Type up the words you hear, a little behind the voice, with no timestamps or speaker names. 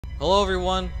Hello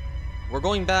everyone, we're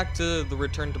going back to the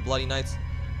Return to Bloody Nights.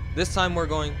 This time we're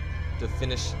going to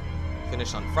finish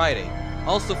on Friday. I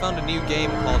also found a new game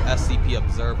called SCP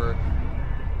Observer,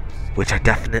 which I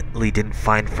definitely didn't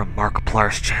find from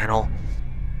Markiplier's channel.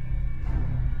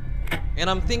 And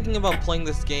I'm thinking about playing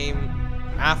this game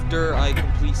after I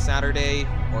complete Saturday,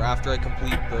 or after I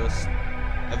complete the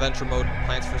adventure mode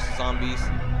Plants vs. Zombies.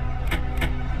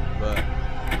 But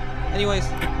anyways,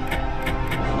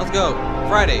 let's go.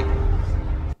 Friday.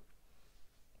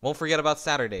 Won't forget about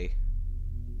Saturday.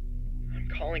 I'm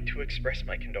calling to express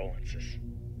my condolences.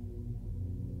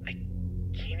 I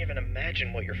can't even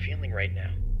imagine what you're feeling right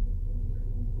now.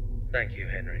 Thank you,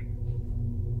 Henry.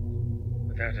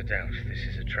 Without a doubt, this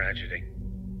is a tragedy.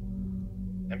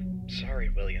 I'm sorry,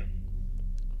 William.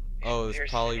 Oh, If it's there's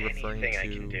probably referring anything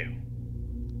I can do.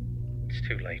 It's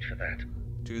too late for that.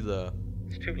 to the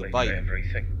It's too late bite. for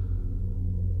everything.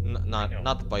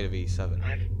 Not the bite of 87.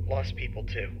 I've lost people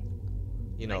too.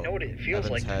 You know, I know what it feels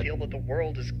Evan's like to head. feel that the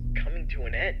world is coming to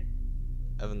an end.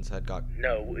 Evan's head got.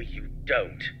 No, you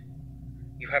don't.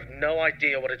 You have no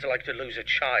idea what it's like to lose a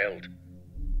child.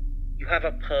 You have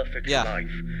a perfect Yeah, life.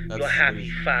 that's You're a what happy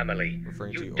he's family.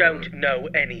 referring You to, don't or- know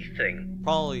anything.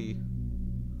 Probably is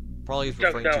You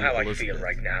don't referring know to how I Elizabeth. feel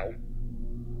right now.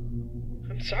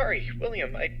 I'm sorry,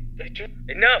 William. I just...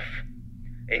 Enough!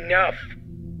 Enough!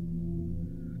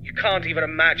 You can't even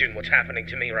imagine what's happening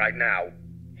to me right now.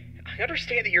 I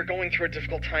understand that you're going through a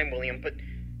difficult time, William, but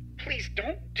please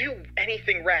don't do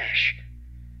anything rash.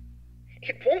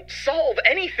 It won't solve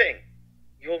anything.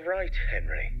 You're right,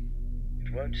 Henry.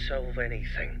 It won't solve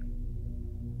anything.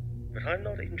 But I'm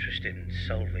not interested in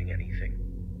solving anything.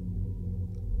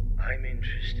 I'm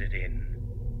interested in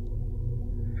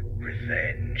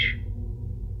revenge.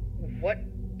 What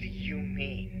do you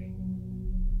mean?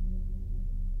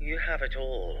 You have it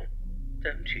all,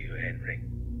 don't you, Henry?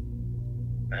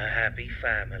 A happy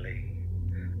family,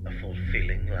 a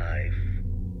fulfilling life,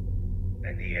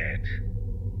 and yet,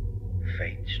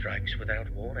 fate strikes without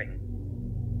warning.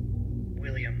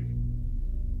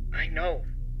 William, I know.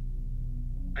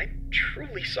 I'm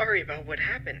truly sorry about what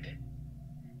happened.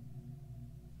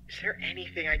 Is there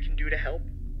anything I can do to help?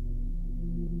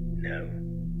 No,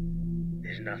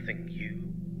 there's nothing you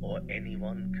or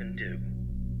anyone can do.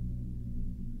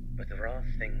 But there are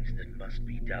things that must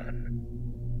be done.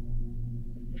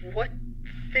 What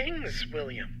things,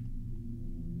 William?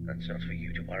 That's not for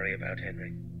you to worry about,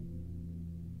 Henry.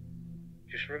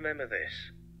 Just remember this.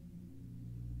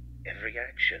 Every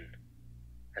action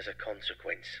has a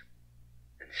consequence,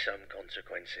 and some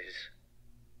consequences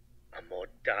are more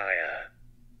dire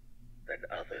than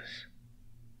others.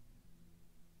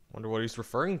 Wonder what he's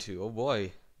referring to. Oh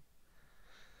boy.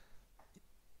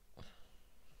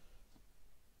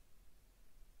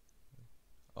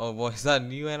 Oh boy, is that a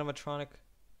new animatronic?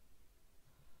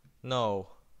 No.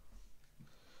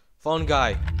 Phone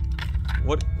guy.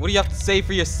 What do you have to say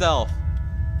for yourself?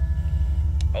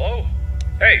 Hello?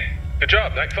 Hey, good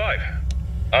job, Night 5.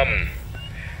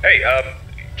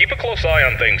 Keep a close eye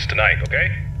on things tonight,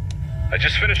 okay? I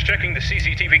just finished checking the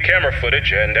CCTV camera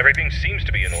footage and everything seems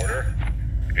to be in order.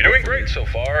 You're doing great so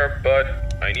far,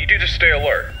 but I need you to stay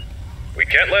alert. We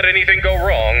can't let anything go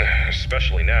wrong,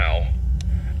 especially now.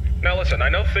 Now listen, I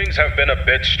know things have been a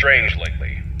bit strange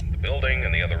lately. The building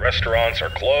and the other restaurants are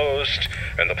closed,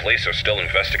 and the police are still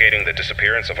investigating the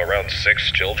disappearance of around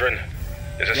 6 children.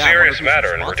 It's a Yeah, I wonder serious who's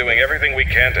matter, and we're responsible. doing everything we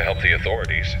can to help the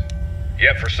authorities.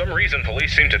 Yet for some reason,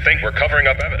 police seem to think we're covering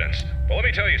up evidence. But let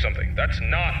me tell you something, that's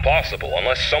not possible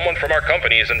unless someone from our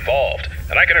company is involved.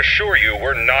 And I can assure you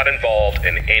we're not involved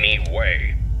in any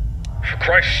way. For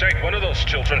Christ's sake, one of those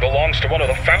children belongs to one of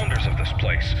the founders of this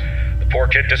place. The poor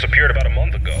kid disappeared about a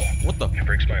month ago. What the? It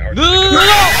breaks my heart No, to no, think no, of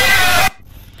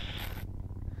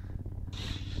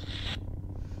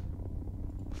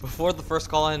no! Before the first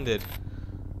call ended.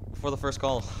 I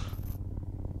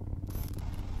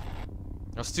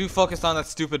was too focused on that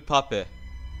stupid puppet.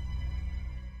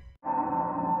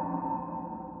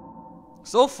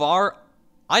 So far,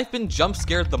 I've been jump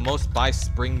scared the most by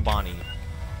Spring Bonnie.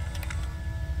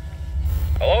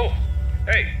 Hello?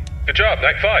 Hey, good job,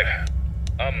 Night 5.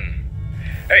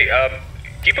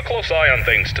 Keep a close eye on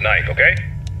things tonight, okay?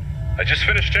 I just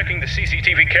finished checking the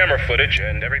CCTV camera footage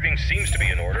and everything seems to be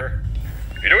in order.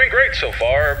 You're doing great so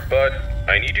far, but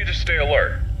I need you to stay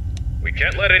alert. We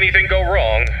can't let anything go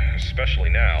wrong, especially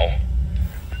now.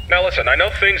 Now listen, I know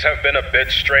things have been a bit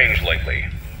strange lately.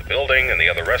 The building and the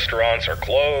other restaurants are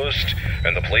closed,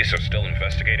 and the police are still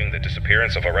investigating the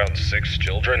disappearance of around 6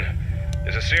 children.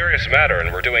 It's a serious matter,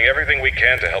 and we're doing everything we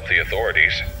can to help the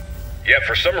authorities. Yet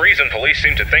for some reason, police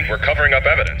seem to think we're covering up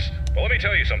evidence. Well, let me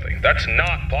tell you something. That's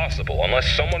not possible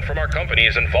unless someone from our company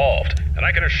is involved. And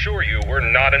I can assure you we're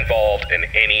not involved in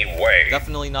any way.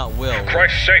 Definitely not Will. For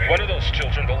Christ's sake, one of those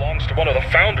children belongs to one of the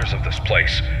founders of this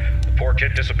place. The poor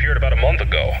kid disappeared about a month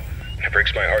ago, and it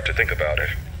breaks my heart to think about it.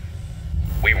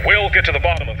 We will get to the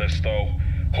bottom of this, though.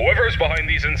 Whoever is behind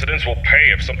these incidents will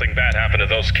pay if something bad happened to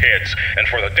those kids, and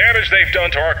for the damage they've done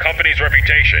to our company's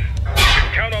reputation. You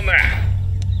can count on that.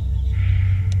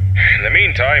 In the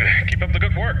meantime, keep up the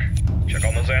good work. Check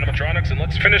on those animatronics and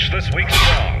let's finish this week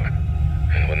strong.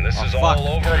 And when this is all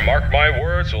over, mark my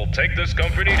words, we'll take this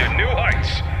company to new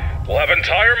heights. We'll have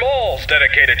entire malls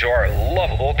dedicated to our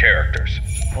lovable characters.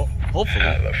 Hopefully.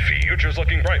 The future's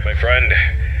looking bright, my friend.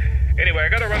 Anyway, I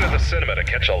gotta run to the cinema to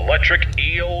catch Electric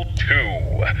Eel 2,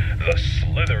 The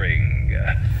Slithering.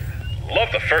 Love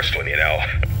the first one, you know.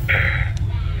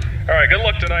 Alright, good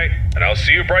luck tonight, and I'll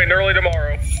see you bright and early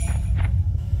tomorrow.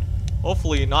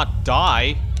 Hopefully not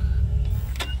die.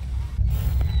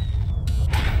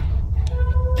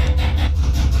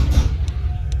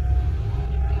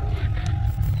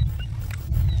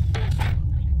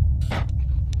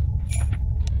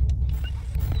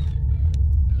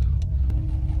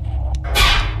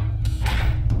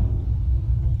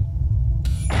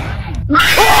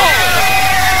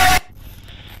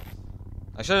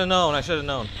 I should have known, I should have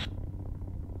known.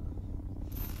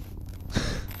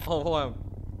 Oh,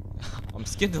 I'm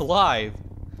skinned alive.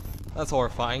 That's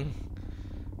horrifying.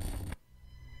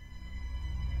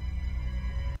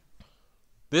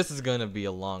 This is gonna be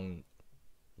a long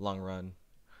run.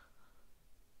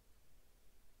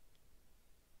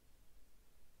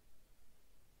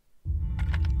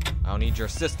 I don't need your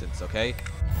assistance, okay?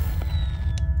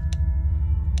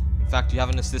 In fact, you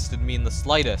haven't assisted me in the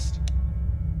slightest.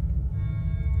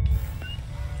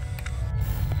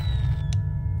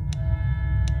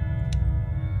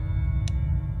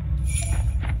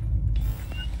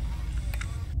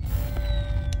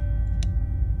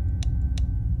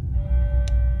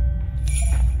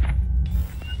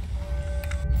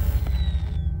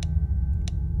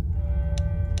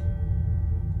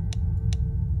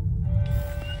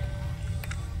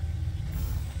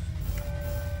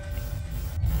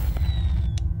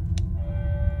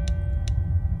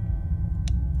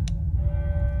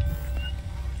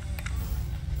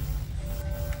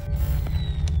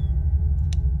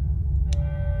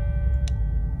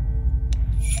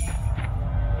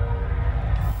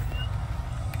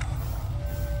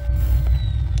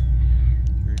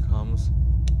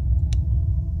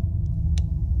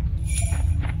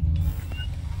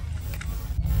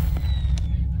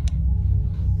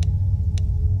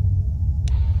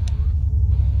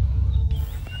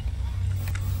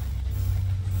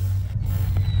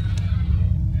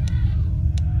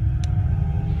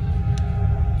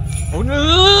 Oh no,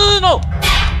 no, no, no!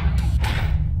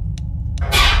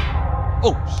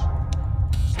 Oh,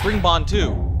 Spring Bond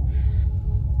 2.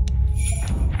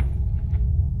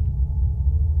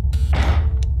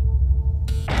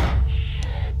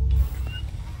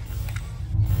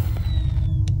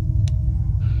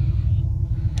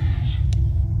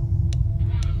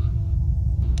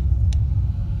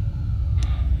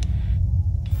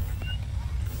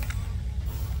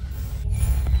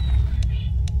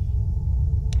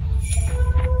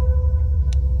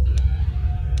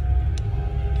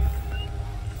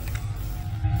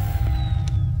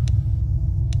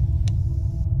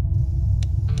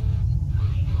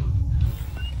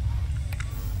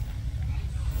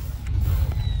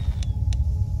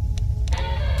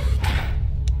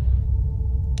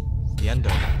 The end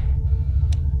of it.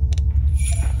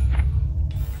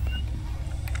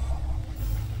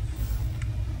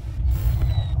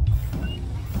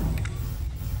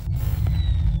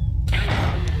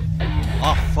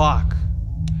 Oh, fuck.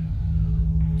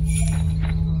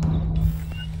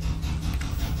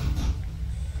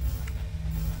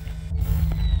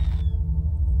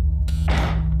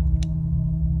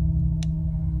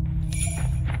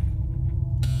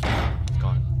 It's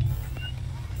gone.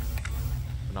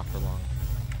 But not for long.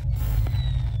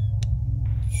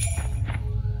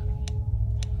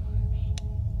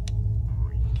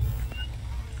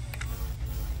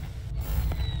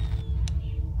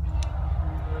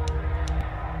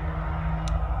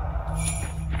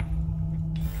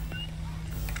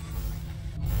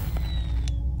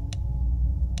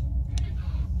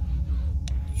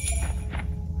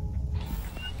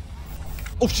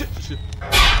 Oh shit, shit.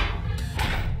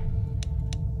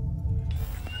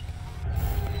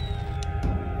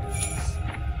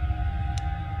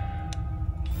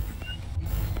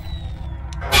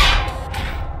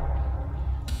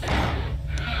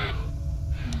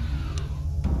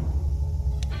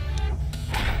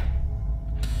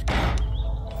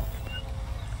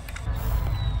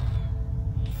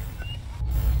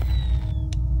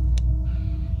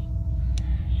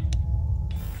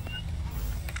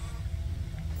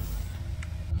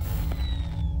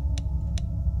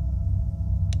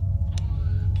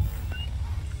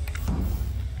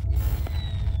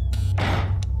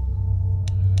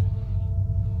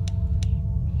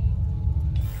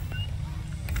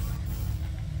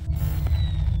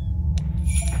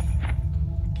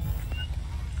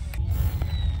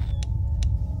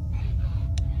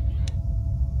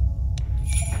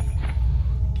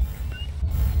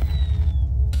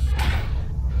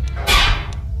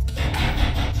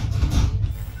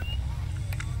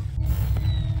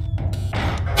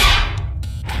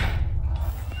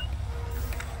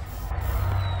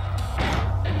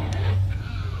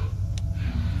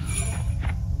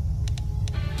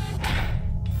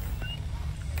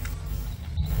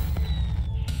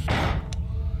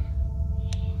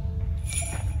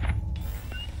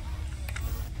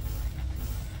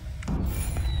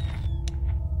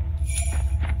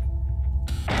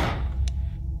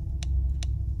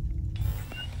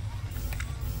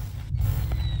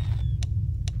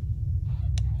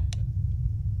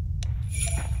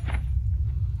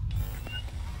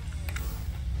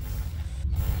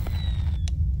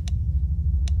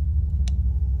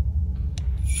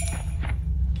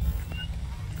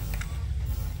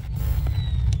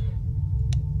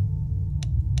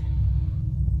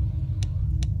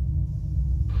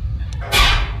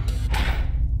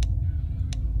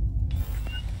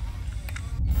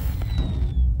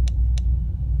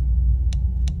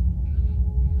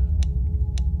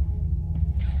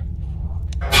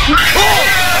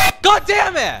 God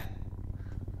damn it!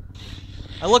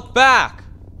 I looked back.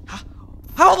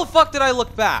 How the fuck did I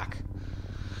look back?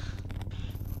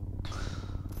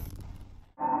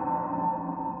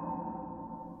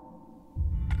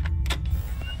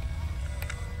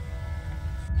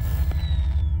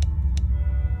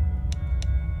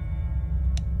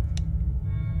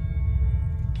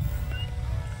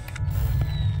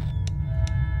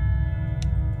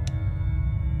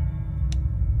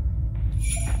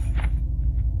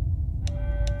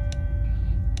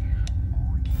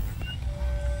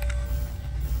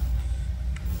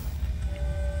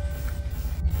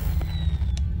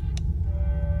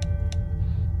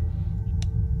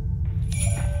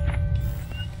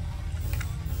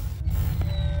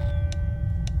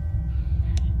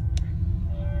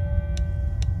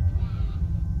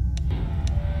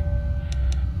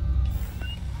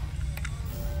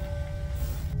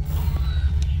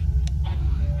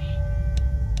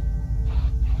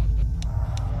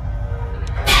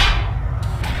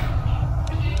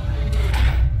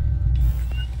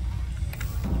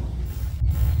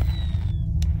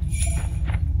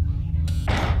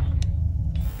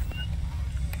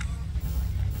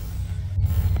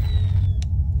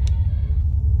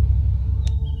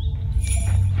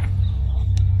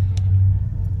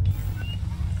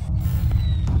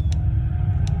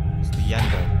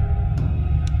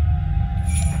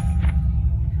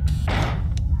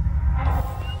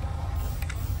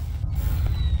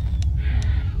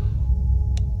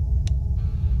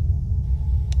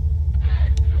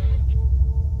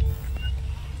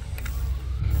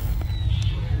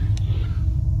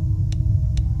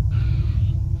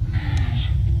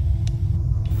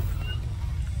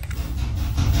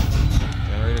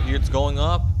 It's going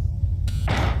up.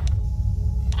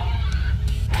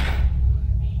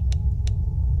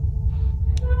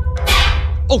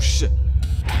 Oh shit!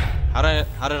 How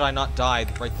did I not die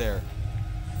right there?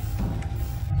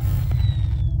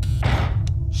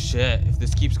 Shit, if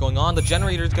this keeps going on, the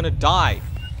generator is gonna die.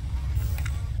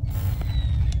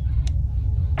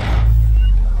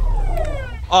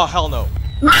 Oh hell no.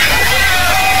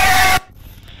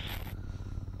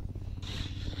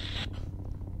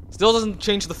 Still doesn't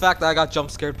change the fact that I got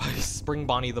jump scared by Spring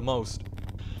Bonnie the most.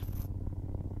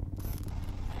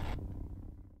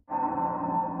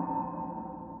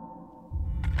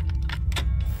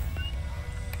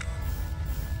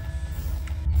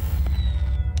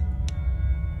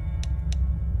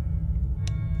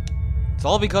 It's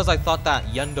all because I thought that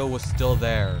Yendo was still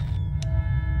there.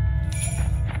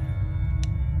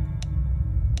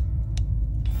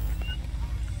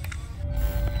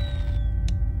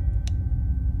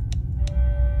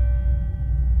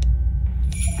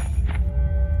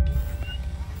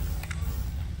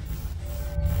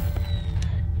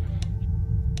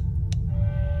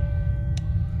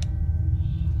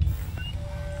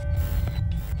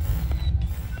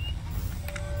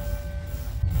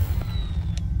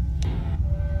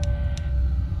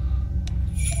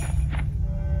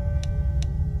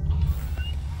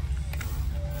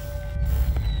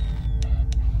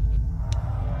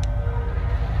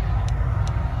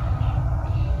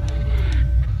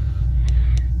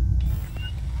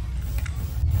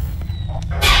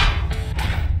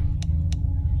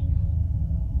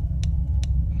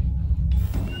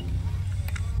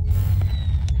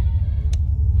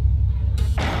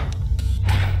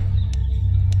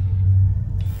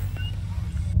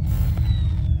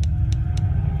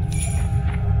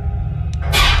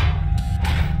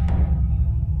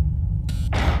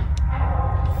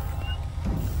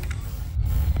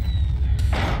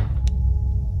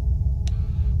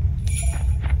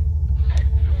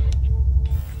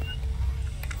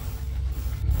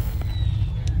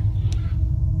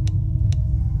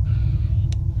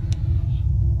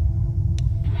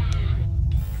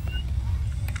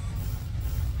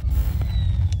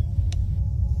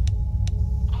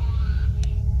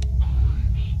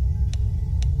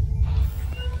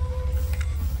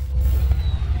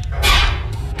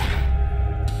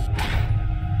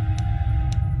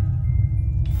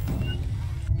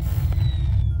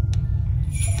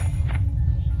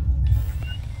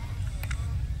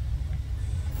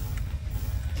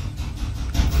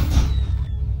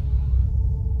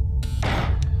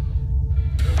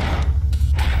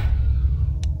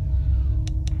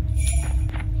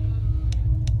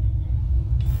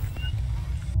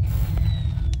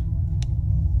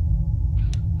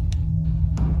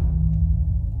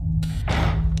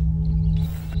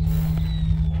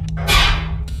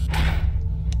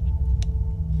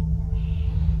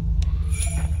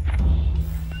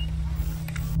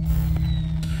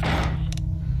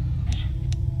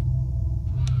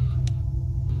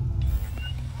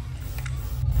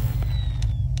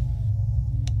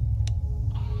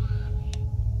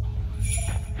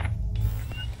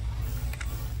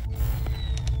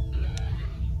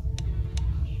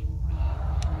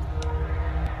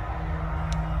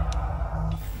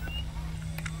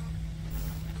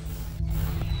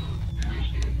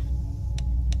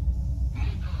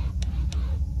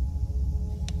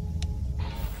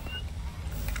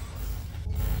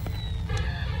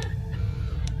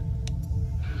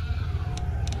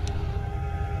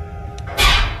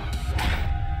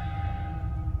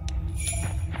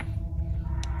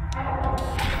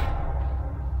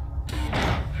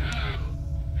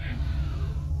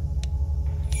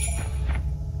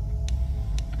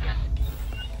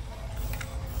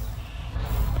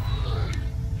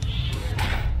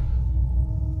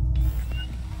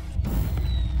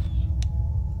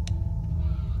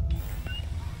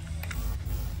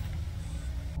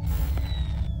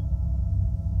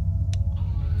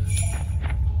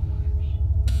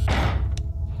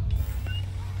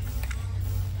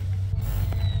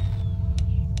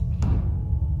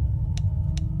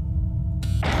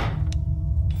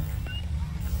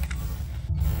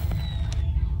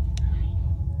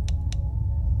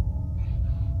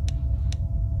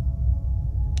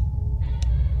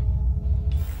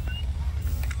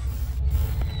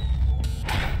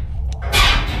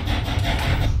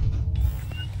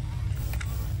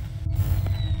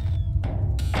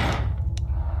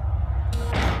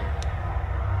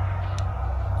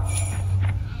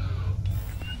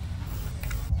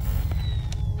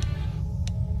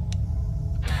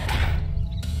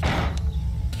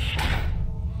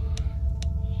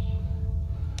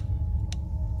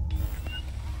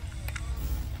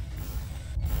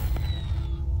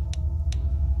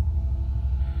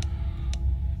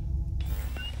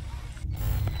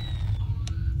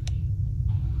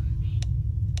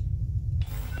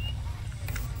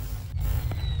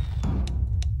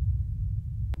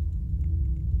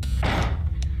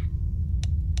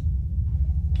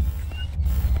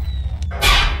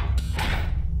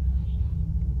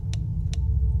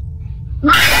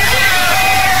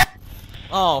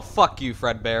 Oh, fuck you,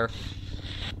 Fredbear.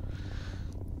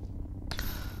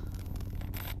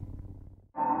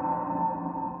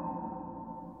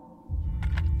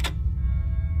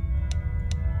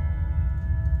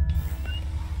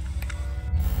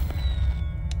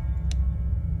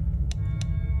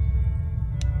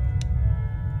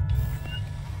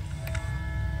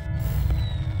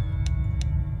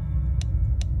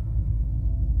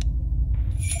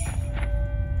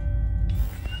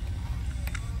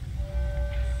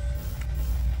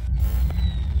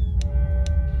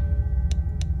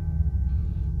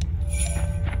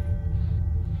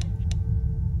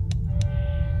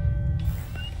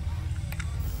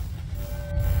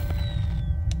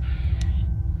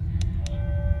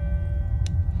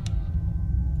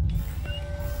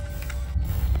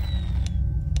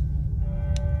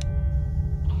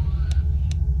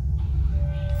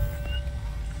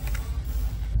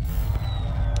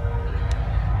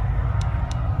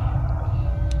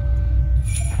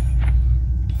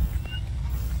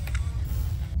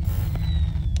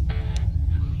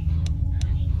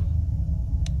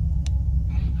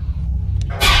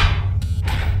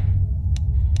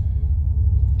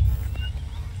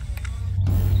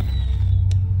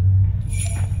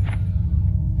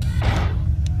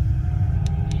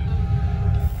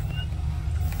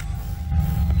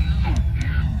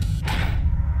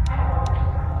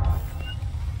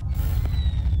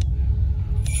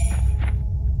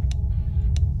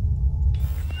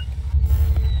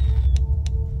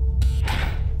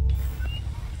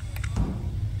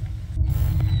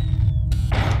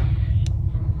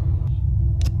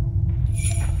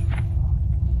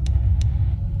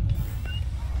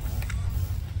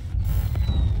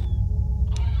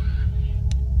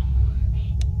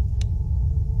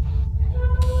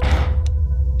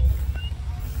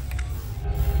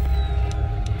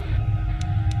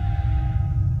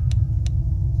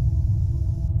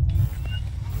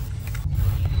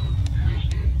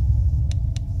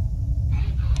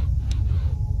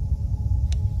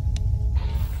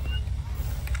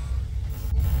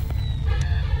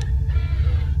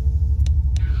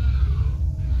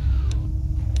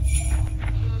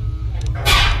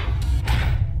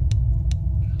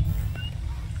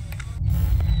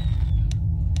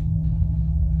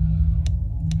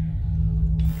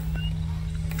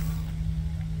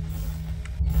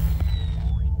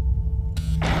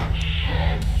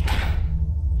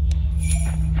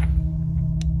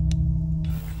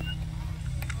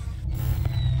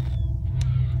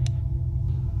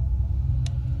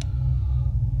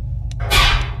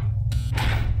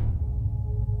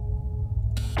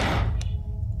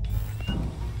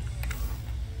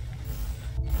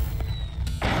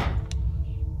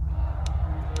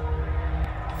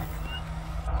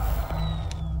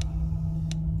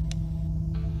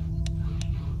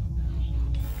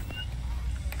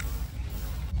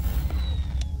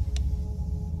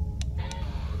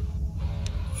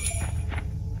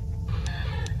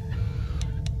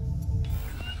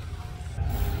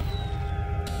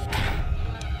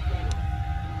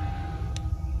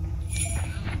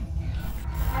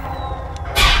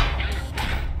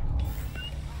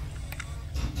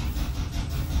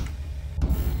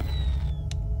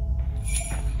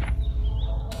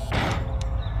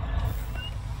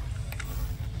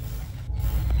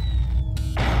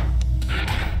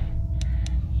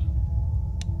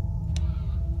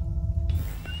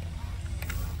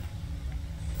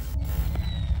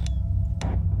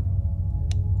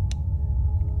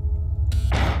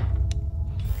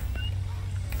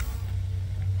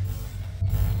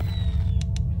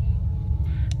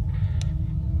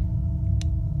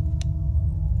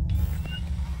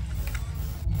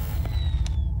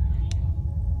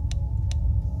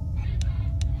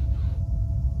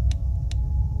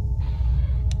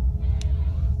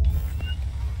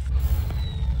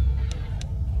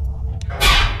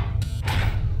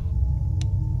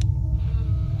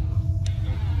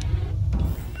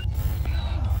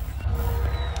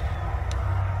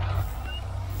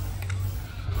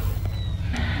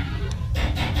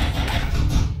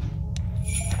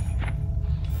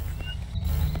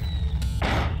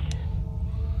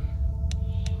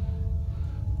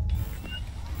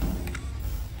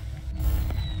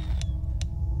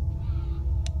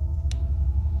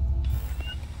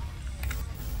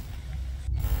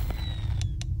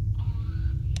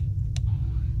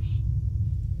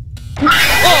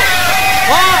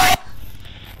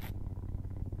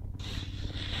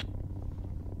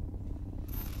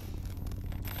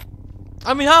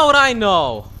 I mean, how would I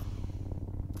know?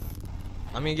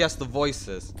 I mean, yes, the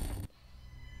voices.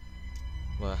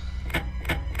 But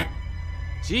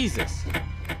Jesus.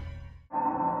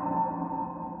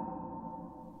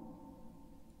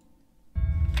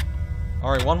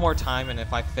 Alright, one more time, and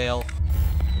if I fail,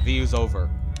 the video's over.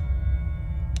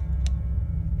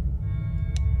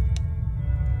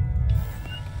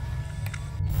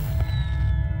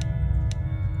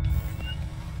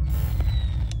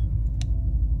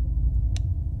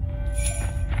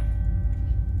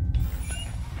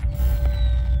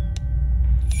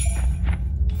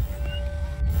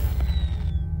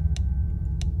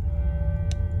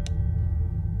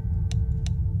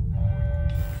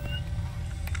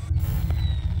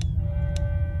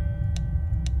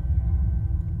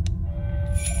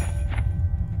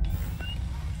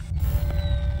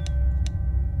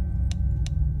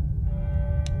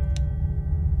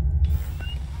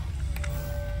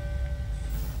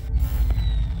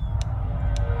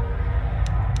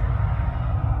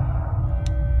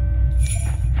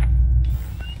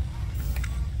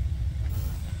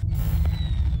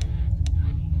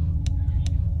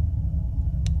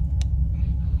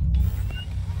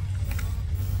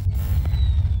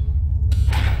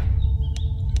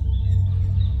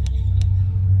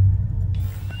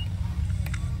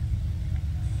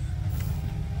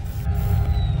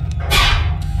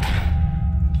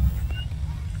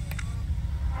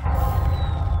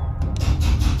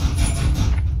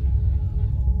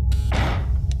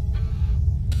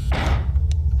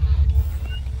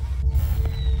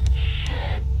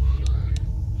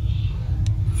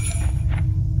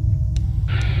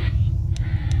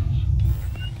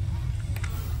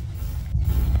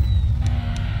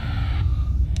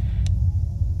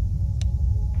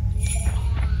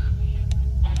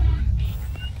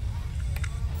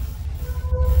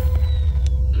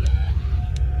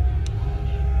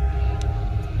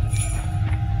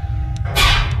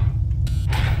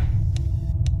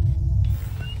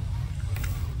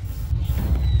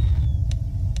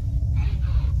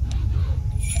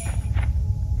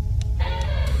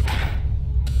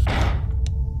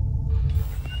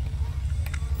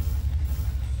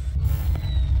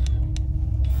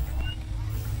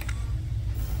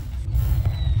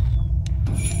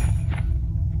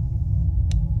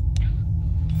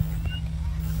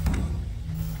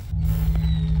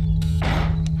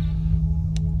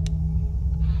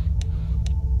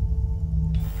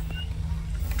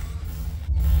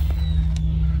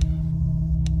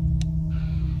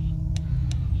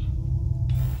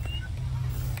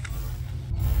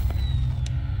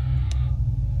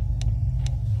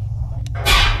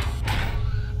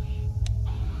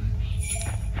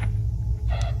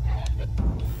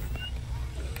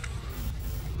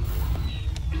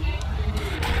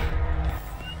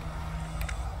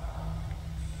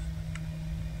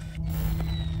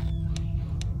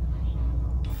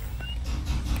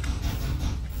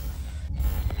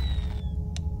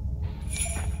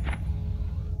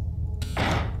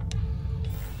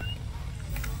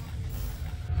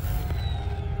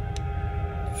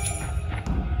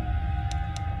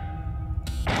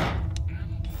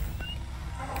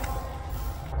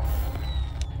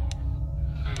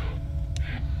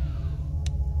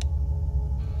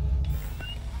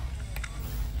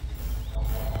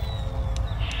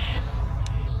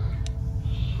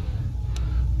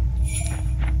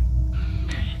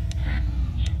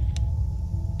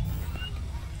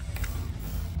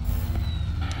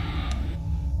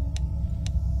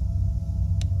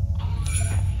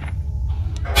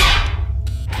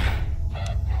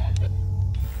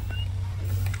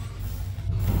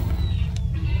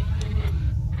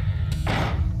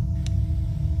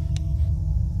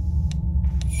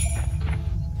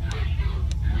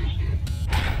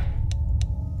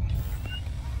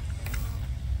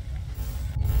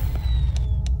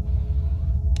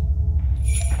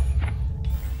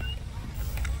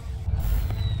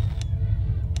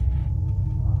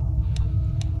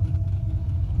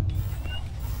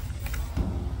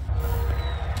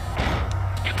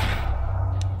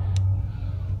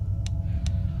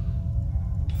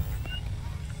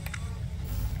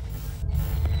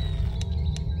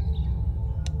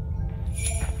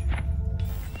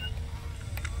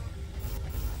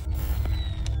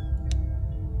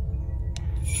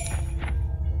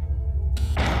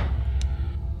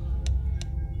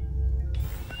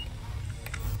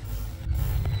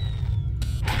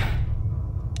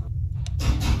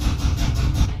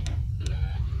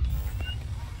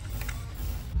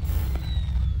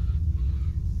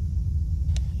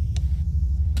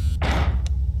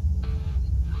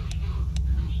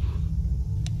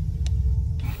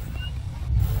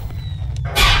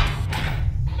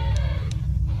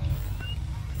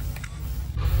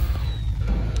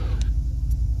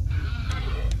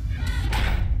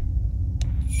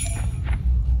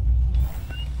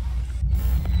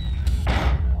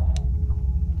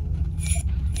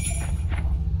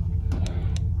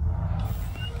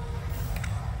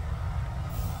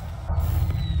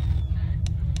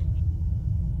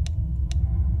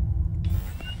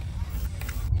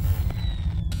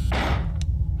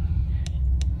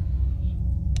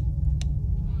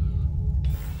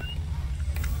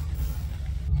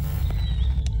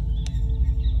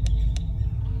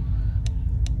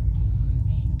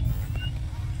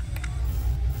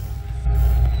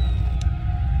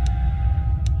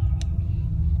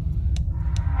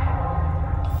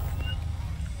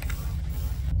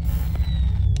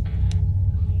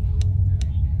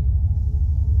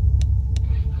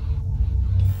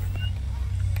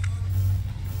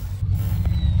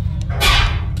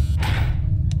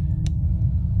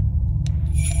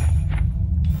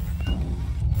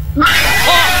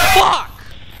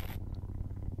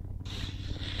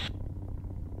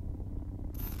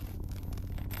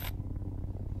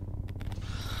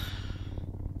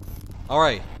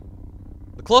 Alright.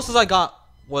 The closest I got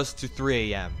was to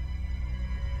 3 a.m.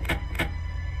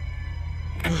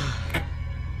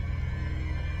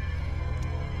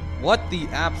 What the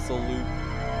absolute...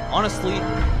 Honestly,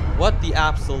 what the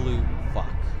absolute fuck.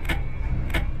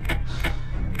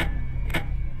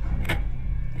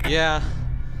 Yeah,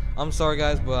 I'm sorry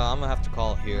guys, but I'm gonna have to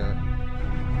call it here.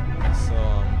 So,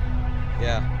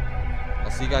 yeah.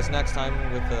 I'll see you guys next time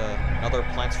with another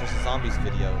Plants vs. Zombies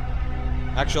video.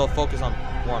 Actually, I'll focus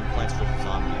more on Plants vs.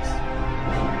 Zombies.